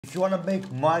If you want to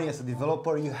make money as a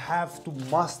developer, you have to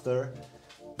master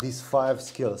these 5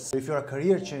 skills. If you're a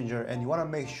career changer and you want to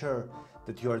make sure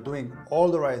that you are doing all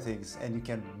the right things and you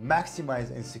can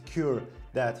maximize and secure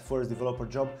that first developer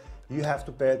job, you have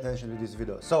to pay attention to this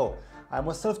video. So I'm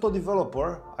a self-taught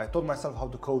developer. I taught myself how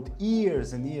to code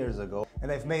years and years ago,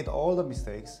 and I've made all the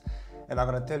mistakes. And I'm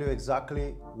gonna tell you exactly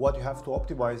what you have to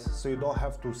optimize so you don't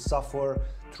have to suffer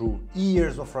through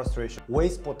years of frustration,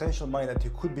 waste potential money that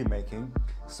you could be making.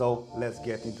 So let's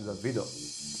get into the video.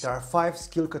 There are 5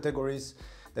 skill categories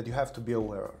that you have to be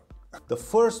aware of. The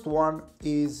first one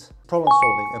is problem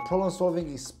solving, and problem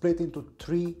solving is split into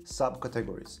 3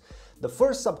 subcategories. The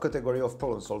first subcategory of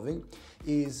problem solving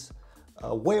is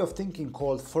a way of thinking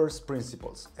called first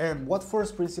principles. And what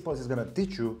first principles is going to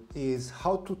teach you is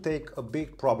how to take a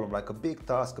big problem, like a big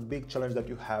task, a big challenge that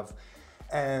you have,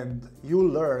 and you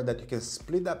learn that you can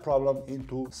split that problem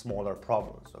into smaller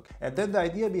problems. Okay? And then the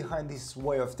idea behind this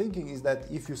way of thinking is that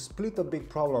if you split a big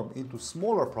problem into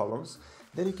smaller problems,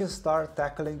 then you can start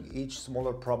tackling each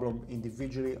smaller problem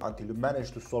individually until you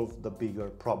manage to solve the bigger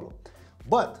problem.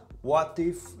 But what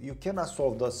if you cannot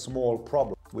solve the small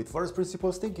problem? With first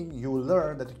principles thinking, you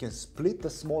learn that you can split the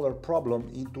smaller problem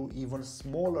into even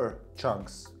smaller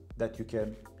chunks that you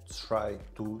can try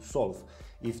to solve.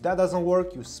 If that doesn't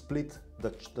work, you split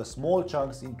the small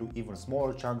chunks into even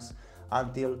smaller chunks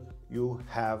until you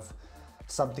have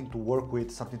something to work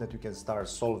with, something that you can start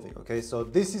solving. Okay, so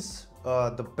this is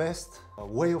the best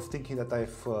way of thinking that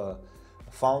I've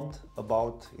found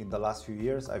about in the last few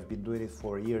years. I've been doing it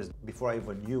for years before I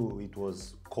even knew it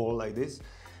was called like this.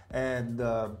 And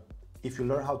if you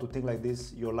learn how to think like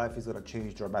this, your life is going to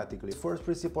change dramatically. First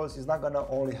principles is not going to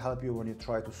only help you when you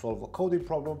try to solve a coding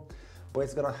problem, but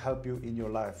it's going to help you in your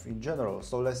life in general.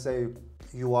 So let's say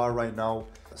you are right now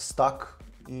stuck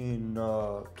in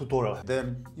tutorial.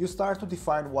 Then you start to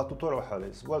define what tutorial hell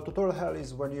is. Well, tutorial hell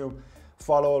is when you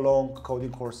follow along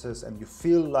coding courses and you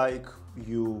feel like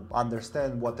you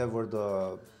understand whatever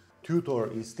the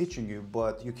tutor is teaching you,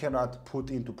 but you cannot put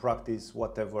into practice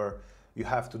whatever you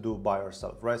have to do by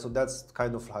yourself, right? So that's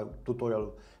kind of how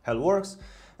tutorial hell works.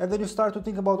 And then you start to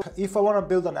think about, if I want to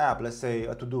build an app, let's say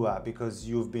a to-do app, because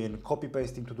you've been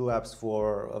copy-pasting to-do apps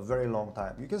for a very long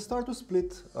time, you can start to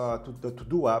split the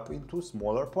to-do app into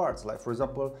smaller parts. Like, for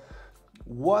example,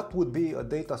 what would be a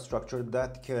data structure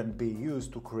that can be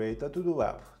used to create a to-do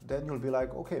app? Then you'll be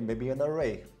like, okay, maybe an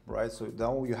array, right? So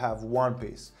now you have one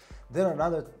piece. Then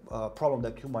another problem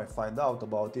that you might find out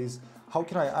about is, how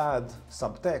can I add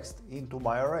some text into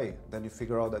my array? Then you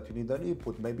figure out that you need an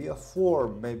input, maybe a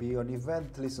form, maybe an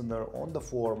event listener on the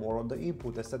form or on the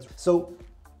input, etc. So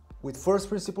with first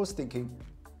principles thinking,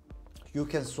 you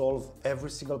can solve every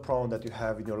single problem that you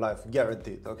have in your life,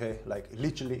 guaranteed, okay? Like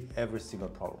literally every single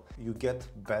problem. You get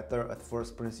better at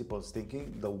first principles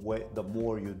thinking the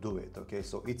more you do it, okay?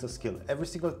 So it's a skill. Every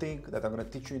single thing that I'm gonna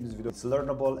teach you in this video, it's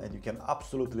learnable and you can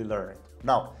absolutely learn it.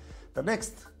 Now, the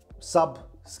next sub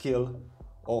skill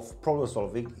of problem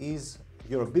solving is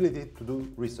your ability to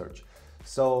do research.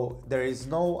 So there is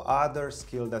no other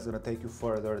skill that's gonna take you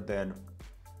further than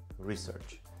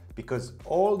research, because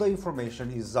all the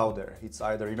information is out there. It's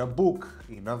either in a book,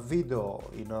 in a video,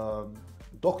 in a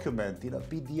document, in a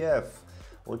PDF,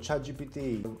 on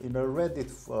ChatGPT, in a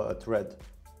Reddit thread.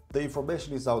 The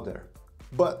information is out there,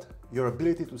 but your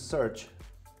ability to search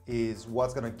is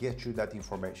what's gonna get you that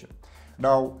information.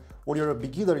 Now, when you're a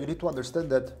beginner, you need to understand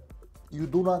that you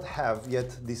do not have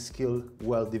yet this skill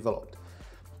well developed.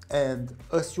 And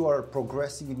as you are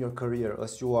progressing in your career,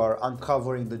 as you are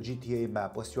uncovering the GTA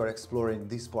map, as you are exploring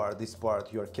this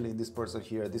part, you are killing this person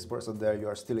here, this person there, you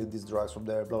are stealing these drugs from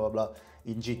there, blah, blah, blah.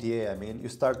 In GTA, I mean, you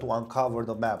start to uncover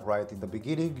the map, right? In the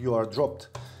beginning, you are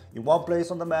dropped in one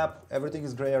place on the map, everything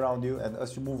is gray around you, and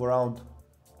as you move around,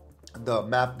 the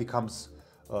map becomes,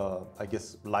 I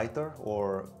guess, lighter,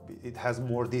 or it has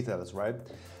more details, right?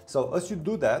 So as you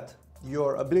do that,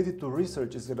 your ability to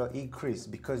research is gonna increase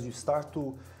because you start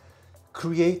to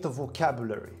create a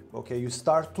vocabulary, okay? You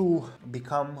start to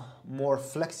become more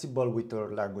flexible with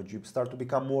your language. You start to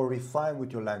become more refined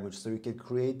with your language so you can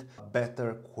create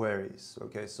better queries,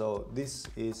 okay? So this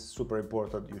is super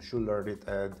important. You should learn it,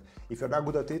 and if you're not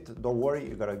good at it, don't worry,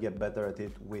 you're gonna get better at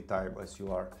it with time as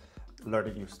you are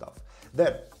learning new stuff.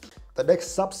 Then the next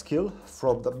sub skill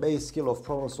from the main skill of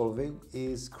problem solving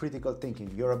is critical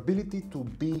thinking. Your ability to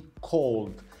be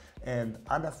cold and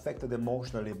unaffected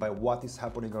emotionally by what is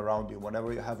happening around you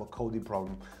whenever you have a coding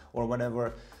problem, or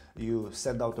whenever you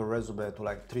send out a resume to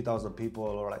like 3,000 people,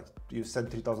 or like you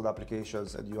send 3,000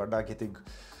 applications and you are not getting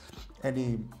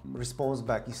any response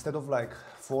back. Instead of like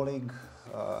falling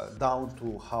down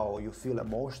to how you feel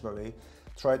emotionally,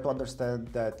 try to understand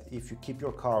that if you keep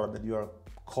your calm and you are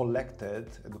collected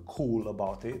and cool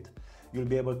about it, you'll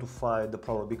be able to find the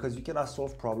problem, because you cannot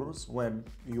solve problems when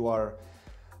you are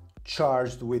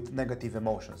charged with negative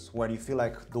emotions. When you feel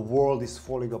like the world is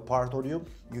falling apart on you,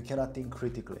 you cannot think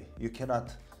critically, you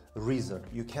cannot reason,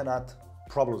 you cannot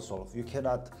problem solve, you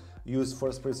cannot use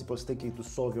first principles thinking to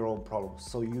solve your own problems.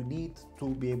 So you need to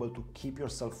be able to keep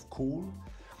yourself cool,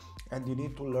 and you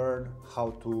need to learn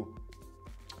how to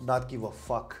not give a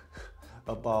fuck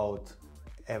about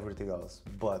everything else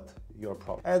but your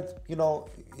problem. And you know,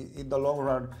 in the long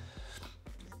run,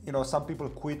 you know, some people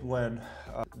quit when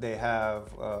they have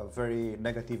a very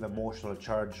negative emotional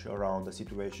charge around the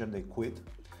situation. They quit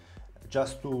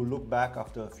just to look back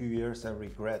after a few years and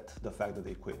regret the fact that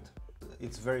they quit.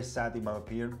 It's very sad in my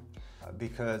opinion,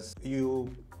 because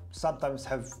you sometimes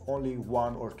have only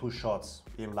 1 or 2 shots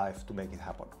in life to make it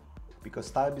happen. Because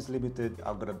time is limited.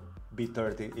 I'm gonna be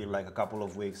 30 in like a couple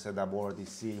of weeks, and I'm already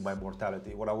seeing my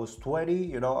mortality. When I was 20,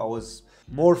 you know, I was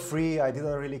more free. I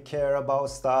didn't really care about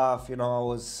stuff, you know, I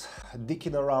was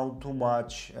dicking around too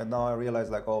much, and now I realize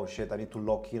like, oh shit, I need to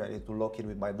lock in. I need to lock in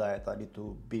with my diet. I need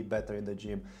to be better in the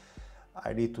gym.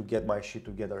 I need to get my shit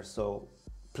together. So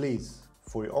please,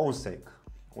 for your own sake,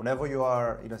 whenever you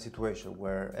are in a situation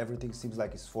where everything seems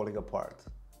like it's falling apart,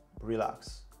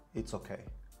 relax. It's okay.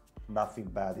 Nothing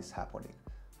bad is happening,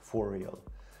 for real.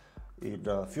 In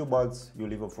a few months,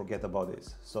 you'll even forget about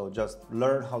this. So just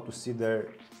learn how to sit there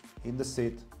in the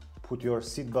seat, put your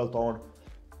seatbelt on,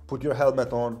 put your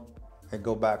helmet on, and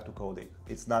go back to coding.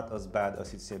 It's not as bad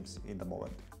as it seems in the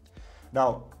moment.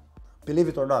 Now, believe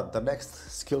it or not, the next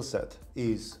skill set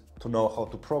is to know how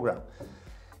to program.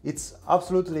 It's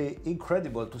absolutely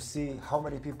incredible to see how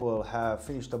many people have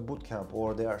finished a bootcamp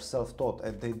or they are self-taught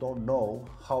and they don't know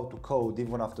how to code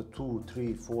even after 2,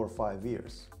 3, 4, 5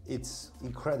 years. It's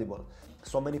incredible.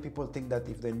 So many people think that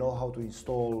if they know how to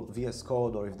install VS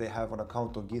Code or if they have an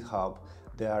account on GitHub,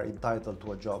 they are entitled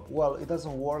to a job. Well, it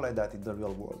doesn't work like that in the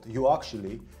real world. You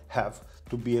actually have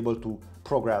to be able to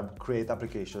program, create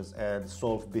applications, and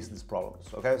solve business problems.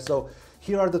 Okay, so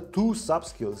here are the 2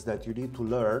 sub-skills that you need to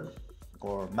learn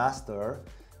or master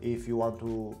if you want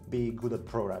to be good at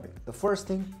programming. The first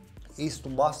thing is to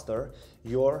master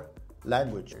your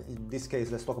language. In this case,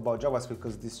 let's talk about JavaScript,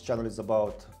 because this channel is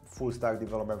about full stack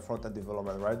development, front-end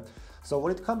development, right? So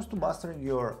when it comes to mastering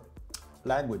your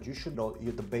language, you should know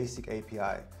the basic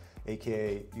API,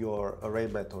 aka your array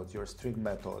methods, your string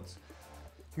methods.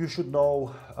 You should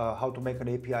know how to make an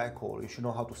API call. You should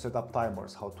know how to set up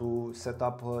timers, how to set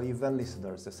up event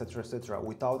listeners, etc.,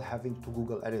 without having to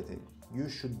Google anything. You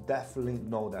should definitely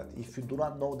know that. If you do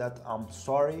not know that, I'm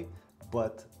sorry,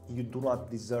 but you do not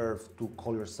deserve to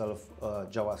call yourself a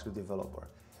JavaScript developer.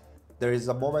 There is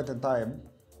a moment in time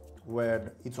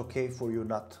when it's okay for you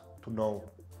not to know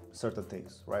certain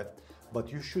things, right?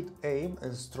 But you should aim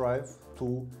and strive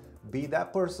to be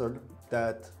that person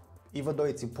that, even though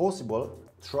it's impossible,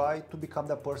 try to become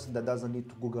that person that doesn't need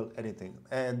to Google anything.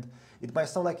 And it might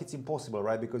sound like it's impossible,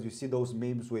 right? Because you see those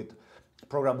memes with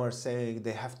programmers saying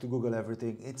they have to Google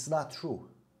everything. It's not true.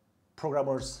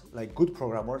 Programmers, like good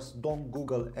programmers, don't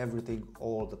Google everything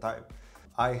all the time.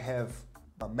 I have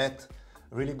met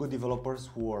really good developers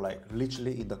who are like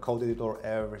literally in the code editor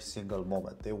every single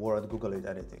moment. They weren't Googling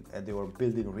anything and they were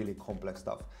building really complex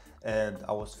stuff. And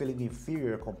I was feeling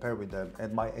inferior compared with them.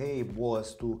 And my aim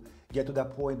was to get to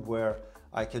that point where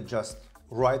I can just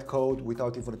write code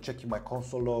without even checking my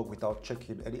console log, without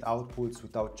checking any outputs,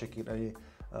 without checking any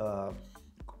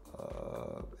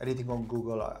anything on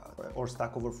Google or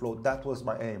Stack Overflow. That was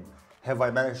my aim. Have I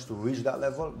managed to reach that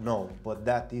level? No, but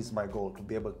that is my goal, to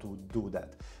be able to do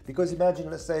that. Because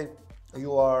imagine, let's say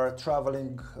you are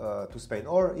traveling to Spain,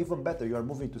 or even better, you are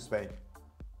moving to Spain.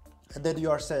 And then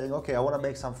you are saying, okay, I want to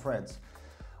make some friends.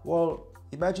 Well,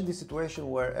 imagine the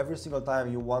situation where every single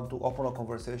time you want to open a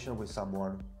conversation with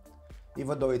someone,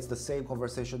 even though it's the same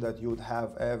conversation that you would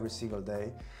have every single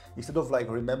day, instead of like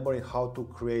remembering how to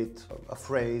create a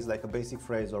phrase, like a basic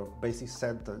phrase or basic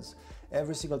sentence,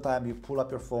 every single time you pull up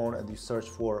your phone and you search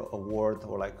for a word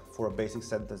or like for a basic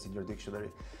sentence in your dictionary.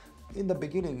 In the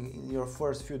beginning, in your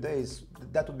first few days,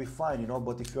 that would be fine, you know,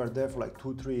 but if you are there for like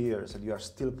 2-3 years and you are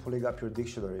still pulling up your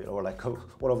dictionary or like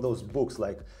one of those books,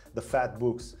 like the fat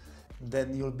books,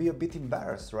 then you'll be a bit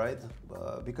embarrassed, right?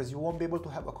 Because you won't be able to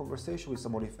have a conversation with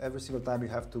someone if every single time you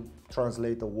have to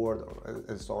translate a word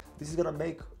and so on. This is gonna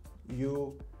make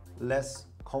you less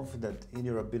confident in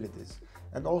your abilities.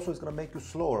 And also it's gonna make you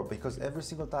slower, because every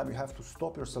single time you have to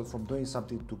stop yourself from doing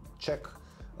something to check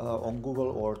on Google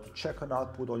or to check an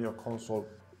output on your console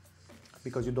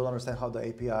because you don't understand how the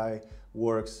API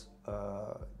works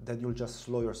then you'll just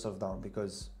slow yourself down,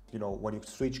 because you know, when you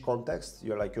switch context,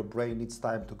 you're like, your brain needs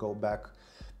time to go back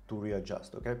to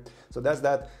readjust. Okay, so that's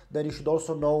that. Then you should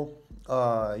also know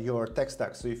your tech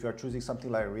stack. So if you're choosing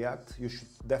something like React, you should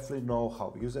definitely know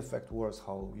how use effect works,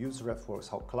 how use ref works,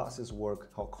 how classes work,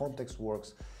 how context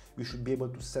works. You should be able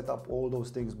to set up all those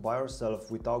things by yourself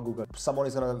without Google. Someone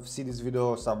is gonna see this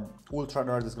video, some ultra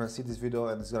nerd is gonna see this video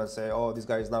and is gonna say, oh, this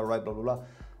guy is not right, blah, blah, blah.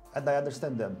 And I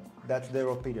understand them, that's their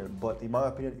opinion. But in my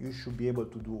opinion, you should be able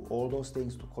to do all those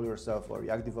things to call yourself a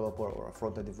React developer or a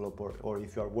front-end developer, or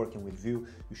if you are working with Vue,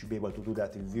 you should be able to do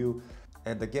that in Vue.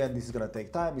 And again, this is gonna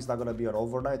take time, it's not gonna be an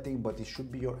overnight thing, but it should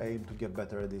be your aim to get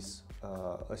better at this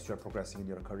as you're progressing in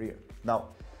your career. Now,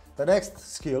 the next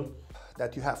skill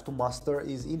that you have to master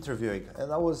is interviewing.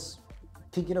 And I was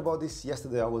thinking about this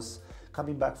yesterday. I was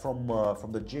coming back from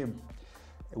the gym,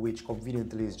 which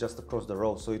conveniently is just across the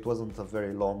road, so it wasn't a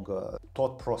very long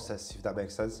thought process, if that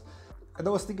makes sense. And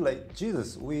I was thinking, like,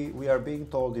 Jesus, we are being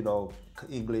told, you know,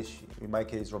 English, in my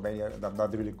case Romanian, and I'm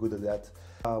not really good at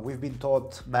that. We've been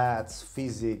taught maths,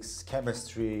 physics,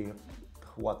 chemistry,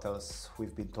 what else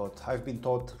we've been taught? I've been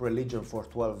taught religion for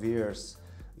 12 years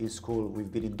in school.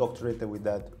 We've been indoctrinated with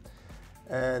that.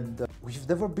 And we've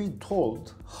never been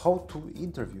told how to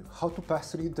interview, how to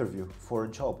pass an interview for a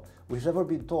job. We've never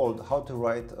been told how to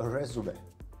write a resume,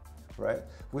 right?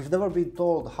 We've never been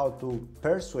told how to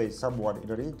persuade someone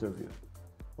in an interview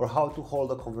or how to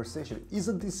hold a conversation.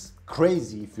 Isn't this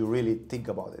crazy if you really think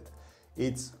about it?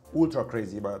 It's ultra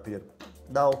crazy in my opinion.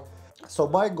 Now, so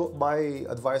my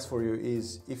advice for you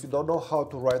is, if you don't know how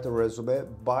to write a resume,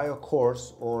 buy a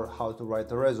course on how to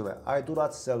write a resume. I do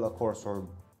not sell a course on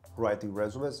writing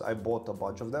resumes. I bought a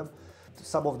bunch of them.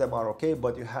 Some of them are okay,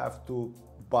 but you have to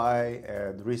buy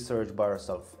and research by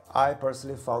yourself. I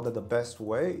personally found that the best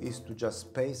way is to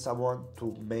just pay someone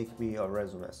to make me a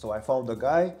resume. So I found a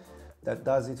guy that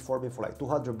does it for me for like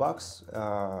 200 bucks,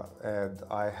 and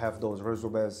I have those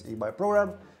resumes in my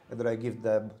program, and then I give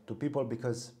them to people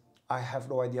because I have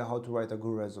no idea how to write a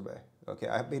good resume. Okay,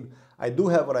 I mean, I do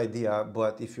have an idea,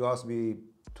 but if you ask me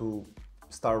to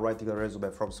start writing a resume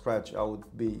from scratch, I would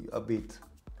be a bit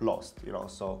lost, you know.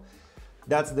 So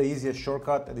that's the easiest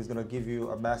shortcut, and it's gonna give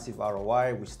you a massive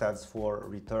ROI, which stands for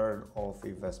return of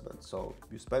investment. So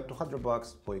you spend 200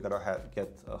 bucks, but you're gonna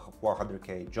get a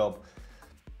 100K job,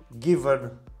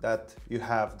 given that you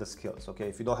have the skills. Okay,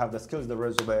 if you don't have the skills, the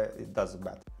resume, it doesn't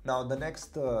matter. Now, the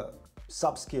next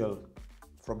sub skill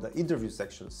from the interview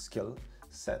skill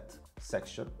set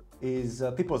section is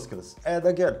people skills. And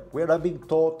again, we're not being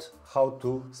taught how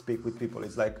to speak with people.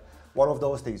 It's like one of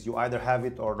those things, you either have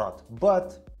it or not.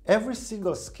 But every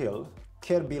single skill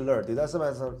can be learned. It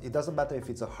doesn't matter if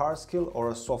it's a hard skill or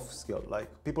a soft skill. Like,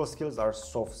 people skills are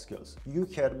soft skills. You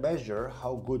can measure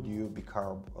how good you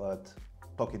become at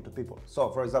talking to people. So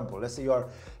for example, let's say you are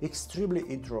extremely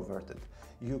introverted.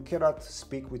 You cannot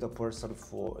speak with a person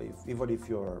even if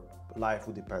your life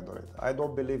would depend on it. I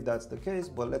don't believe that's the case,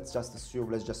 but let's just assume,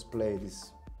 let's just play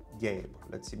this game.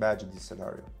 Let's imagine this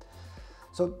scenario.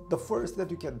 So the first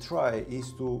that you can try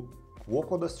is to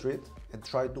walk on the street and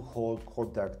try to hold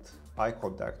eye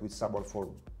contact with someone for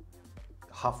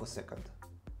half a second.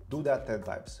 Do that 10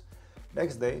 times.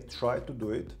 Next day, try to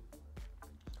do it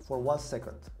for 1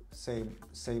 second. Same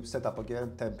setup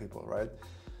again, 10 people, right?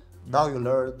 Now you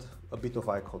learned a bit of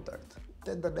eye contact.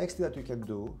 Then the next thing that you can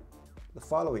do the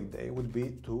following day would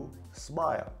be to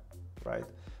smile, right?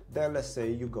 Then let's say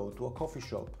you go to a coffee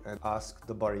shop and ask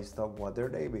the barista what their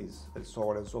name is, and so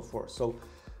on and so forth. So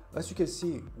as you can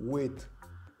see, with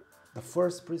the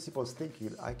first principles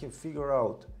thinking, I can figure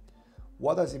out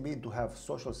what does it mean to have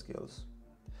social skills.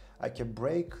 I can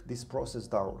break this process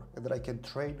down, and then I can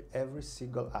train every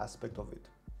single aspect of it.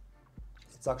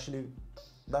 It's actually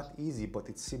not easy, but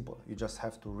it's simple. You just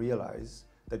have to realize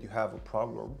that you have a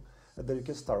problem, and then you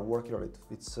can start working on it.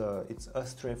 It's as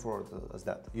straightforward as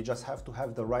that. You just have to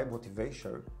have the right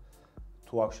motivation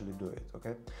to actually do it,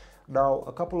 okay? Now,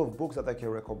 a couple of books that I can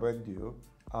recommend you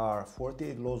are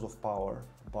 48 Laws of Power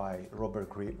by Robert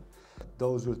Greene.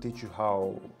 Those will teach you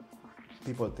how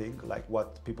people think, like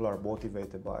what people are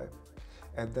motivated by.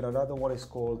 And then another one is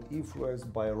called Influence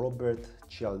by Robert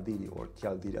Cialdini, or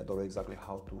Cialdini, I don't know exactly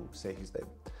how to say his name.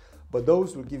 But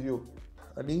those will give you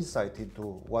an insight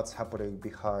into what's happening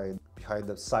behind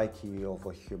the psyche of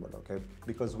a human, okay?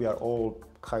 Because we are all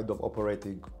kind of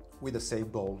operating with the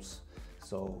same goals,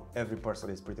 so every person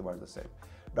is pretty much the same.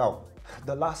 Now,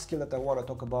 the last skill that I want to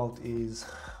talk about is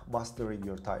mastering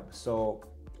your time. So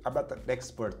I'm not an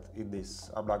expert in this,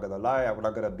 I'm not gonna lie. I'm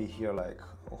not gonna be here like,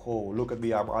 oh, look at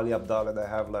me, I'm Ali Abdal and I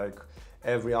have like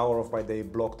every hour of my day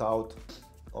blocked out,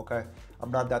 okay?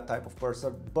 I'm not that type of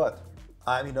person, but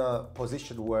I'm in a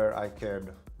position where I can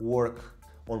work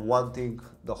on one thing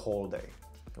the whole day,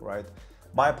 right?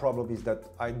 My problem is that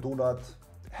I do not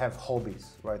have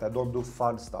hobbies, right? I don't do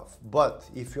fun stuff. But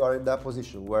if you are in that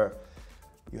position where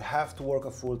you have to work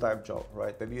a full-time job,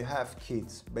 right? Maybe you have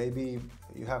kids, maybe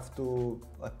you have to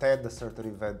attend a certain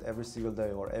event every single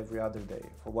day or every other day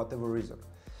for whatever reason.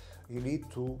 You need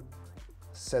to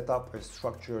set up and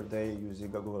structure your day using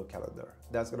a Google Calendar.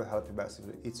 That's gonna help you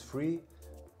massively. It's free.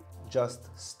 Just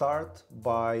start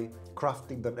by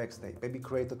crafting the next day. Maybe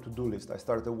create a to-do list. I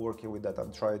started working with that.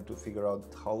 I'm trying to figure out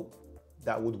how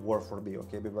that would work for me,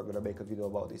 okay? Maybe I'm gonna make a video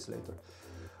about this later.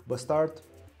 But start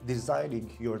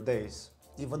designing your days.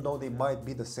 Even though they might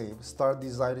be the same, start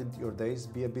designing your days.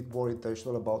 Be a bit more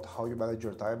intentional about how you manage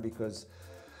your time, because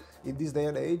in this day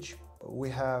and age, we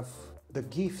have the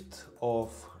gift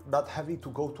of not having to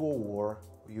go to a war.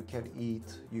 You can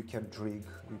eat, you can drink,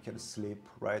 you can sleep,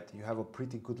 right? You have a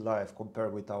pretty good life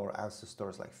compared with our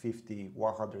ancestors like 50,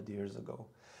 100 years ago.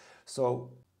 So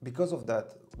because of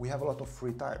that, we have a lot of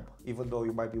free time. Even though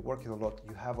you might be working a lot,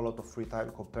 you have a lot of free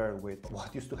time compared with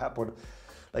what used to happen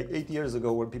like 8 years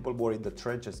ago when people were in the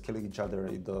trenches killing each other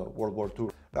in the World War II.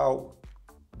 Now,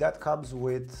 that comes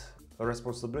with a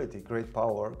responsibility. Great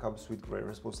power comes with great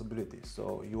responsibility.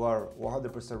 So you are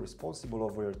 100% responsible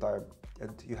over your time,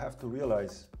 and you have to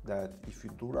realize that if you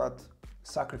do not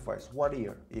sacrifice 1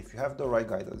 year, if you have the right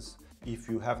guidance, if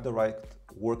you have the right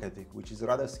work ethic, which is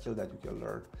another skill that you can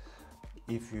learn,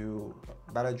 if you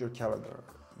manage your calendar,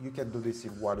 you can do this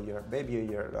in 1 year, maybe a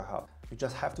year and a half. You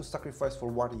just have to sacrifice for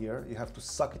 1 year. You have to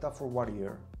suck it up for 1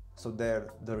 year. So then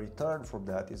the return from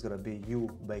that is gonna be you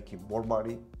making more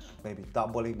money, maybe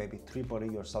doubling, maybe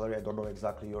tripling your salary. I don't know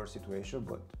exactly your situation,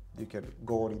 but you can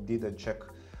go on Indeed and check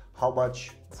how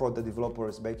much front-end developer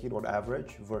is making on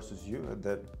average versus you, and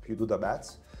then you do the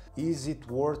maths. Is it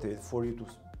worth it for you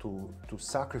to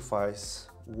sacrifice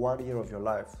 1 year of your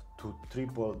life to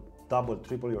double,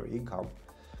 triple your income,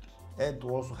 and to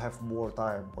also have more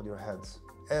time on your hands?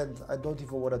 And I don't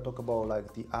even want to talk about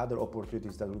like the other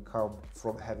opportunities that will come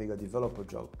from having a developer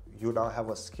job. You now have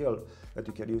a skill that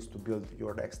you can use to build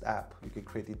your next app. You can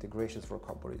create integrations for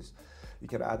companies. You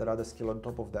can add another skill on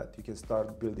top of that. You can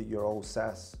start building your own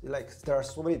SaaS. Like, there are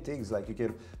so many things. Like, you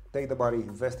can take the money,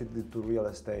 invest it into real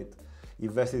estate,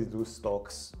 invest it into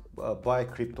stocks, buy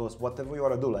cryptos, whatever you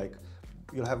want to do. Like,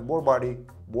 you'll have more money,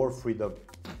 more freedom.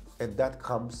 And that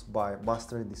comes by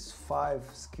mastering these 5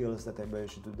 skills that I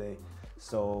mentioned today.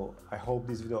 So I hope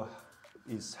this video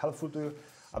is helpful to you.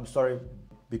 I'm sorry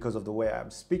because of the way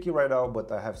I'm speaking right now,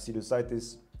 but I have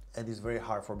sinusitis and it's very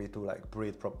hard for me to like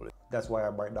breathe properly. That's why I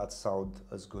might not sound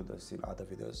as good as in other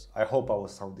videos. I hope I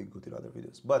was sounding good in other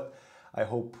videos, but I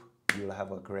hope you'll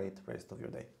have a great rest of your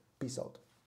day. Peace out.